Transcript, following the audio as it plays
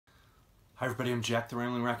Hi everybody, I'm Jack the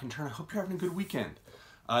Rambling Raconteur, and I hope you're having a good weekend.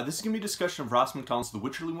 This is going to be a discussion of Ross MacDonald's The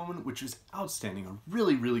Wycherly Woman, which is outstanding, a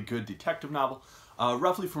really, really good detective novel,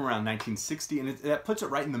 roughly from around 1960, and that puts it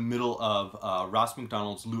right in the middle of Ross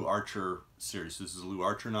MacDonald's Lew Archer series. This is a Lew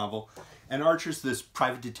Archer novel, and Archer's this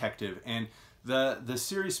private detective, and the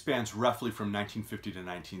series spans roughly from 1950 to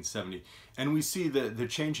 1970, and we see the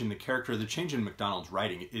change in the character, the change in MacDonald's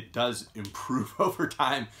writing. It does improve over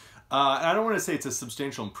time. And I don't want to say it's a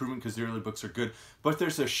substantial improvement because the early books are good, but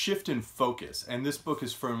there's a shift in focus, and this book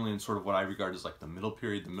is firmly in sort of what I regard as like the middle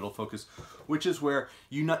period, the middle focus, which is where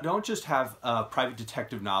you don't just have a private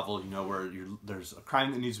detective novel, you know, where there's a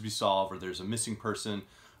crime that needs to be solved, or there's a missing person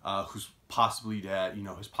who's possibly dead, you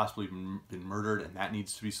know, has possibly been murdered, and that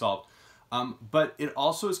needs to be solved. But it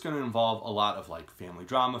also is going to involve a lot of like family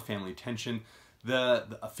drama, family tension,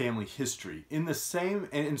 a family history in the same,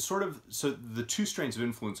 and sort of, so the two strains of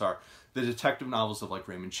influence are the detective novels of like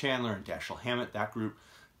Raymond Chandler and Dashiell Hammett, that group,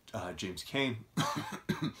 James Cain,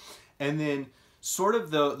 and then sort of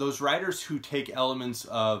those writers who take elements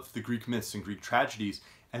of the Greek myths and Greek tragedies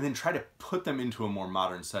and then try to put them into a more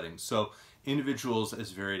modern setting. So individuals as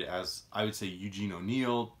varied as, I would say, Eugene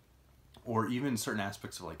O'Neill, or even certain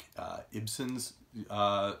aspects of like Ibsen's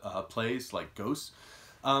plays like Ghosts.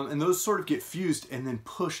 And those sort of get fused and then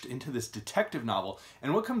pushed into this detective novel.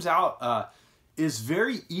 And what comes out is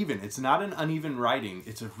very even. It's not an uneven writing.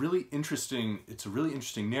 It's a really interesting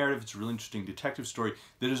narrative. It's a really interesting detective story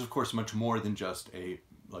that is, of course, much more than just a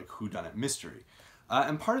like whodunit mystery.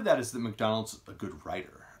 And part of that is that MacDonald's a good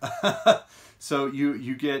writer. So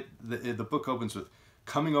you get, the book opens with,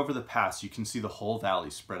 "Coming over the pass, you can see the whole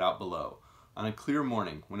valley spread out below. On a clear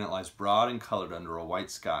morning, when it lies broad and colored under a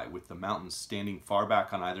white sky, with the mountains standing far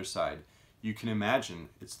back on either side, you can imagine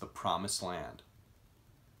it's the promised land.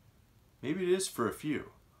 Maybe it is for a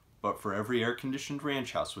few, but for every air-conditioned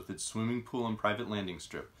ranch house with its swimming pool and private landing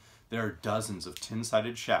strip, there are dozens of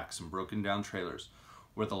tin-sided shacks and broken-down trailers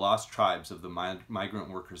where the lost tribes of the migrant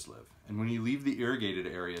workers live. And when you leave the irrigated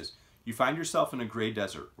areas, you find yourself in a gray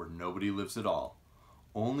desert where nobody lives at all.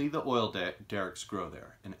 Only the oil derricks grow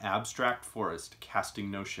there, an abstract forest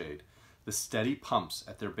casting no shade. The steady pumps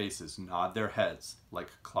at their bases nod their heads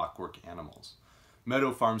like clockwork animals.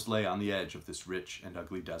 Meadow farms lay on the edge of this rich and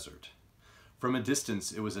ugly desert. From a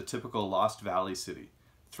distance, it was a typical Lost Valley city,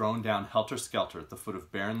 thrown down helter-skelter at the foot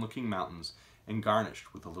of barren-looking mountains and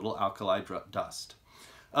garnished with a little alkali dust."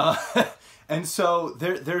 And so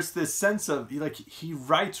there's this sense of, like, he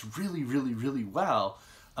writes really, really, really well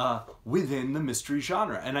within the mystery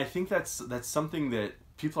genre, and I think that's something that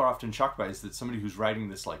people are often shocked by, is that somebody who's writing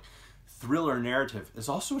this like thriller narrative is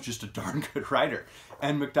also just a darn good writer.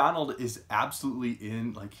 And MacDonald is absolutely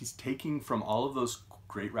he's taking from all of those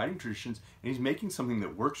great writing traditions and he's making something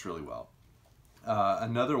that works really well.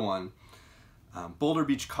 Another one, Boulder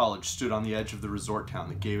Beach College stood on the edge of the resort town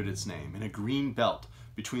that gave it its name, in a green belt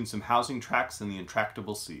between some housing tracts and the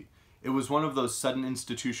intractable sea. It was one of those sudden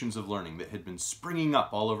institutions of learning that had been springing up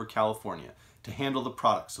all over California to handle the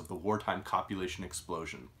products of the wartime copulation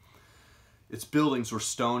explosion. Its buildings were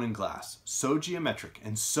stone and glass, so geometric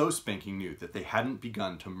and so spanking new that they hadn't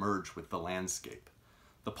begun to merge with the landscape.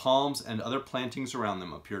 The palms and other plantings around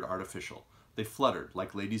them appeared artificial. They fluttered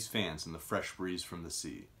like ladies' fans in the fresh breeze from the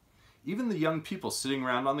sea. Even the young people sitting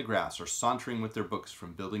around on the grass or sauntering with their books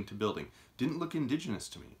from building to building didn't look indigenous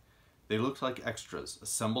to me. They looked like extras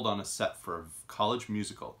assembled on a set for a college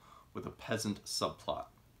musical with a peasant subplot.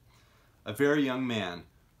 A very young man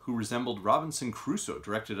who resembled Robinson Crusoe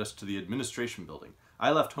directed us to the administration building.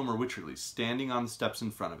 I left Homer Wycherly standing on the steps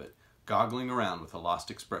in front of it, goggling around with a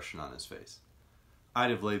lost expression on his face.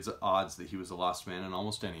 I'd have laid odds that he was a lost man in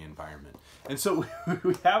almost any environment. And so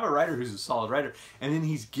we have a writer who's a solid writer, and then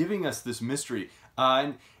he's giving us this mystery.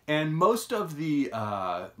 And most of the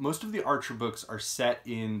Archer books are set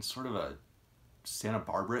in sort of a Santa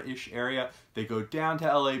Barbara-ish area. They go down to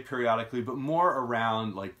LA periodically, but more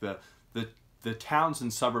around like the towns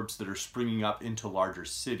and suburbs that are springing up into larger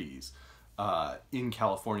cities in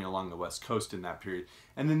California along the West Coast in that period.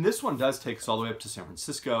 And then this one does take us all the way up to San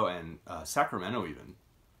Francisco and Sacramento even,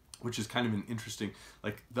 which is kind of an interesting,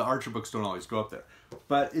 like the Archer books don't always go up there.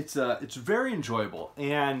 But it's very enjoyable.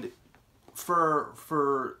 And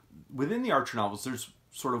for within the Archer novels, there's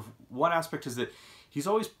sort of one aspect is that he's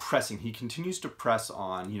always pressing. He continues to press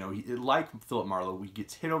on. You know, like Philip Marlowe, he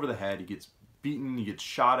gets hit over the head, he gets beaten, he gets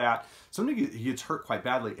shot at. Sometimes he gets hurt quite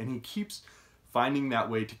badly, and he keeps finding that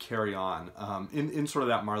way to carry on in sort of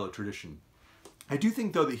that Marlowe tradition. I do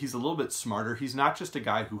think, though, that he's a little bit smarter. He's not just a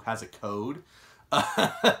guy who has a code.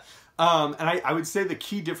 And I would say the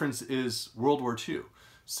key difference is World War II.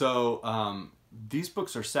 So these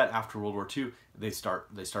books are set after World War II. They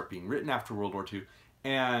start being written after World War II,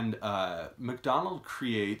 and MacDonald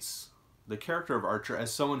creates the character of Archer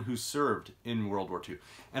as someone who served in World War II.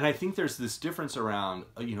 And I think there's this difference around,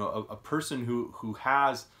 you know, a person who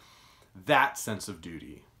has that sense of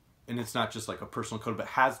duty, and it's not just like a personal code, but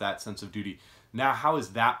has that sense of duty. Now, how is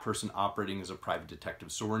that person operating as a private detective?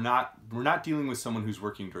 So we're not dealing with someone who's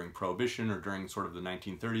working during Prohibition or during sort of the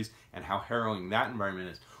 1930s and how harrowing that environment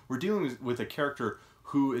is. We're dealing with a character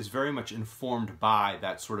who is very much informed by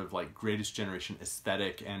that sort of like greatest generation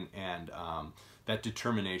aesthetic and that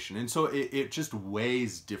determination. And so it just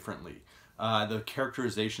weighs differently. The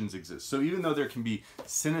characterizations exist. So even though there can be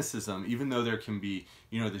cynicism, even though there can be,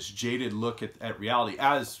 you know, this jaded look at reality,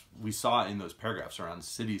 as we saw in those paragraphs around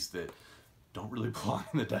cities that don't really belong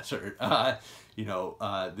in the desert, you know,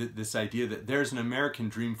 this idea that there's an American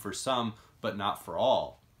dream for some, but not for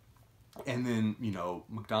all. And then, you know,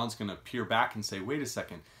 MacDonald's going to peer back and say, wait a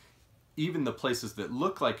second, even the places that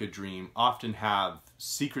look like a dream often have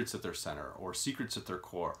secrets at their center or secrets at their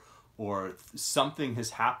core, or something has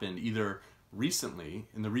happened either recently,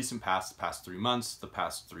 in the recent past, the past 3 months, the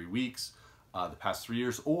past 3 weeks, the past 3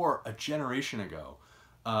 years, or a generation ago,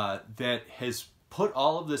 that has put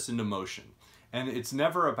all of this into motion. And it's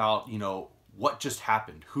never about, you know, what just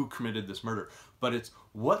happened, who committed this murder, but it's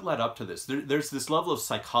what led up to this. There's this level of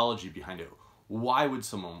psychology behind it. Why would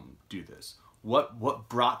someone do this? What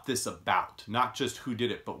brought this about? Not just who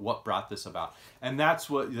did it, but what brought this about. And that's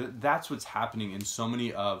what's happening in so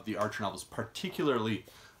many of the Archer novels, particularly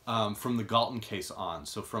from the Galton case on.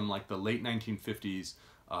 So from like the late 1950s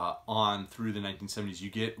on through the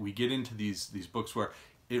 1970s, we get into these books where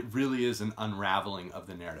it really is an unraveling of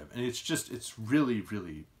the narrative, and it's really,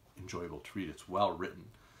 really enjoyable to read. It's well written.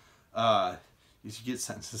 You get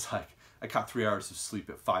sentences like, I caught 3 hours of sleep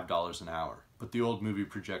at $5 an hour, but the old movie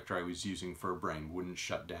projector I was using for a brain wouldn't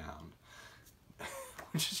shut down.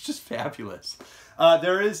 Which is just fabulous.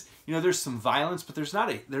 There is, you know, there's some violence, but there's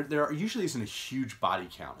not there usually isn't a huge body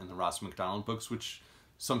count in the Ross MacDonald books, which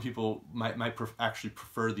some people might actually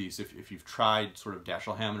prefer these if you've tried sort of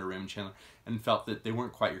Dashiell, Hammett, or Raymond, Chandler and felt that they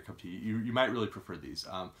weren't quite your cup of tea. You might really prefer these.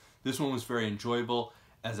 This one was very enjoyable.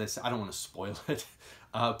 As I said, I don't want to spoil it,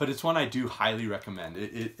 but it's one I do highly recommend.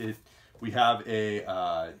 We have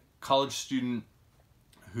a college student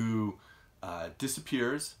who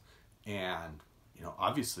disappears, and you know,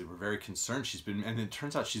 obviously we're very concerned. And it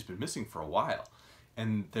turns out she's been missing for a while,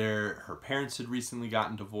 and her parents had recently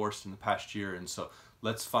gotten divorced in the past year, and so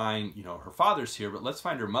let's find, you know, her father's here, but let's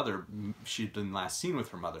find her mother. She'd been last seen with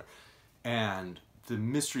her mother, and the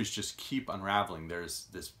mysteries just keep unraveling. There's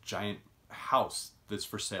this giant house that's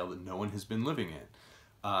for sale that no one has been living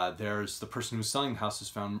in. There's the person who's selling the house is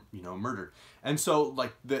found, you know, murdered. And so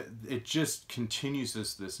like it just continues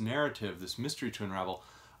this narrative, this mystery to unravel.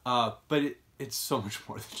 But it's so much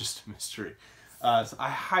more than just a mystery. So I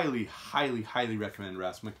highly, highly, highly recommend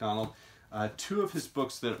Ross MacDonald. Two of his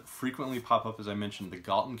books that frequently pop up, as I mentioned, the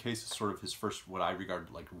Galton case is sort of his first, what I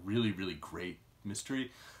regard like really, really great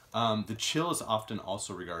mystery. The Chill is often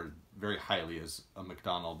also regarded very highly as a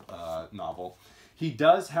MacDonald novel. He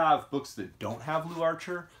does have books that don't have Lou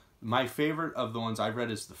Archer. My favorite of the ones I've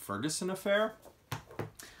read is The Ferguson Affair.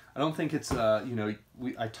 I don't think it's, you know,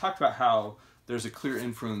 I talked about how there's a clear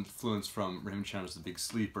influence from Raymond Chandler's The Big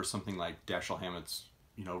Sleep or something like Dashiell Hammett's,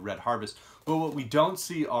 you know, Red Harvest. But what we don't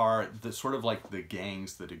see are the sort of like the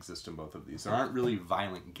gangs that exist in both of these. There aren't really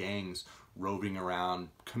violent gangs roving around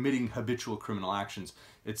committing habitual criminal actions.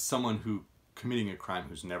 It's someone who committing a crime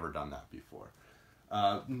who's never done that before.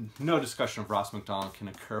 No discussion of Ross MacDonald can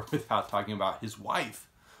occur without talking about his wife,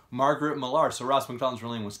 Margaret Millar. So Ross MacDonald's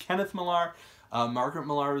real name was Kenneth Millar. Margaret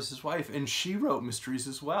Millar was his wife, and she wrote mysteries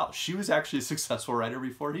as well. She was actually a successful writer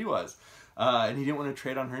before he was, and he didn't want to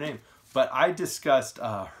trade on her name. But I discussed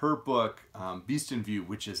her book, Beast in View,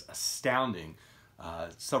 which is astounding,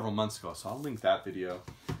 several months ago, so I'll link that video.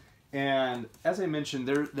 And as I mentioned,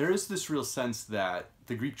 there is this real sense that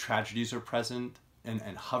the Greek tragedies are present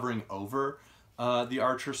and hovering over the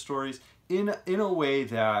Archer stories in a way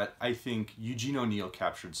that I think Eugene O'Neill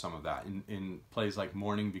captured some of that in plays like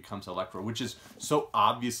Mourning becomes Electra, which is so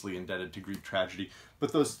obviously indebted to Greek tragedy.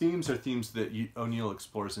 But those themes are themes that O'Neill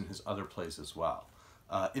explores in his other plays as well.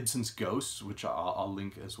 Ibsen's Ghosts, which I'll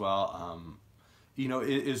link as well, you know,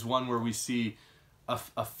 is one where we see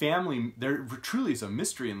a family. There truly is a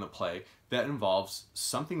mystery in the play that involves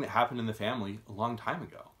something that happened in the family a long time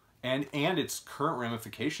ago, and its current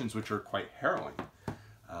ramifications, which are quite harrowing.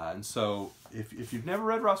 And so, if you've never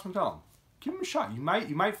read Ross MacDonald, give him a shot. You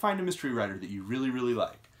might find a mystery writer that you really, really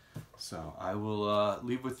like. So I will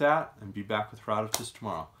leave with that and be back with Herodotus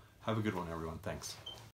tomorrow. Have a good one, everyone. Thanks.